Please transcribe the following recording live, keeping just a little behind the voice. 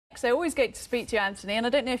because I always get to speak to you, Antoni, and I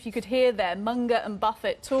don't know if you could hear there Munger and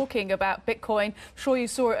Buffett talking about Bitcoin. I'm sure you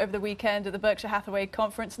saw it over the weekend at the Berkshire Hathaway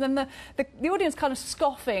conference. And then the audience kind of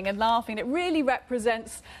scoffing and laughing. It really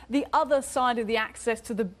represents the other side of the access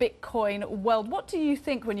to the Bitcoin world. What do you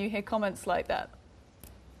think when you hear comments like that?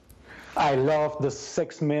 I love the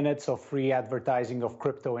 6 minutes of free advertising of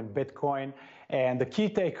crypto and Bitcoin. And the key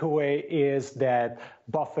takeaway is that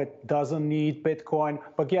Buffett doesn't need Bitcoin.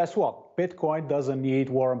 But guess what? Bitcoin doesn't need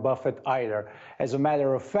Warren Buffett either. As a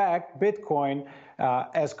matter of fact, Bitcoin,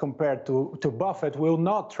 as compared to Buffett, will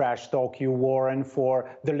not trash talk you, Warren, for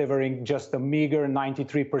delivering just a meager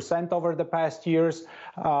 93% over the past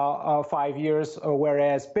 5 years,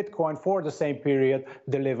 whereas Bitcoin for the same period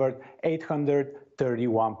delivered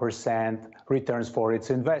 831% returns for its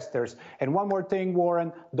investors. And one more thing,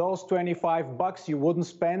 Warren, those $25 you wouldn't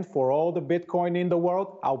spend for all the Bitcoin in the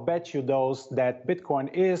world, I'll bet you that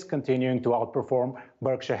Bitcoin is continuing to outperform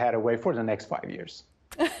Berkshire Hathaway for the next 5 years.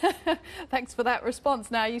 Thanks for that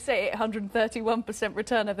response. Now, you say 131%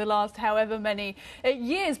 return over the last however many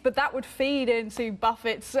years, but that would feed into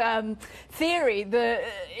Buffett's theory that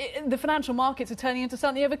the financial markets are turning into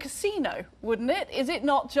something of a casino, wouldn't it? Is it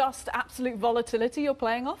not just absolute volatility you're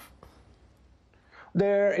playing off?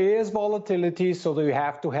 There is volatility, so you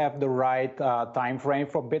have to have the right time frame.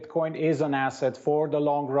 For Bitcoin is an asset for the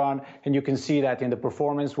long run, and you can see that in the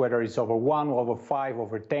performance, whether it's over 1, over 5,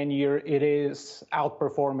 over 10 years, it is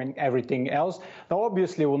outperforming everything else. Now,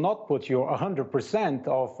 obviously, will not put your 100%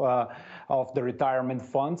 of the retirement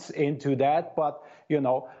funds into that, but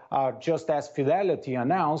just as Fidelity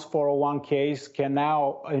announced, 401ks can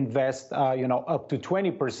now invest, up to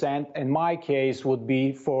 20%. And my case would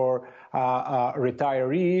be for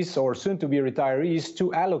retirees or soon-to-be retirees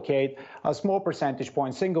to allocate a small percentage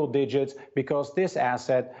point, single digits, because this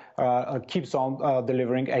asset keeps on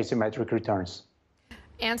delivering asymmetric returns.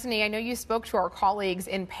 Antoni, I know you spoke to our colleagues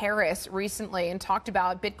in Paris recently and talked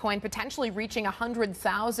about Bitcoin potentially reaching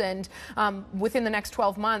 100,000 within the next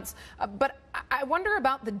 12 months. But I wonder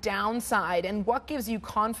about the downside and what gives you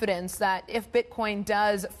confidence that if Bitcoin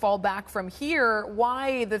does fall back from here,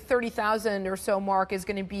 why the 30,000 or so mark is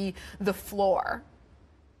going to be the floor?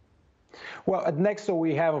 Well, at Nexo,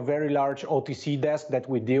 we have a very large OTC desk that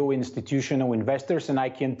we deal with institutional investors, and I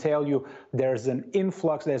can tell you there's an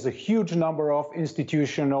influx, there's a huge number of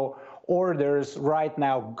institutional orders right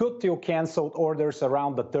now, good till canceled orders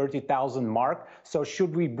around the 30,000 mark. So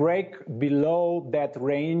should we break below that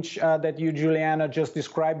range that you, Juliana, just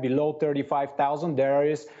described, below 35,000, there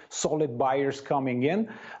is solid buyers coming in.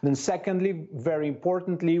 Then secondly, very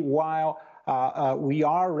importantly, while we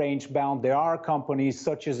are range bound, there are companies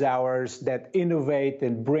such as ours that innovate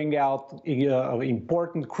and bring out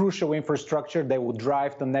important, crucial infrastructure that will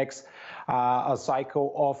drive the next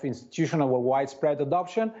cycle of institutional or widespread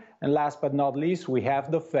adoption. And last but not least, we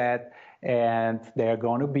have the Fed, and they're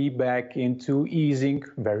going to be back into easing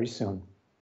very soon.